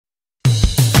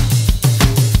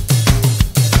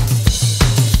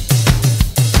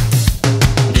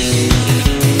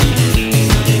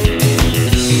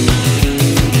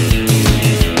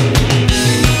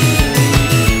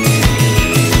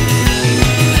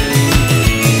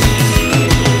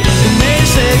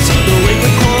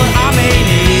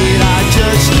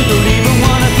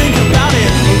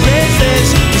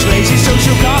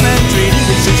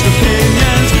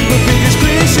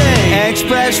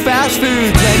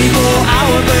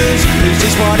24-hour booze is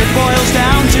just what it boils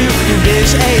down to. In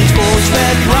this age,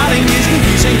 force-fed prodding is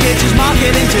using kids as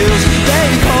marketing tools. They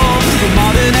call for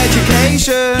modern education.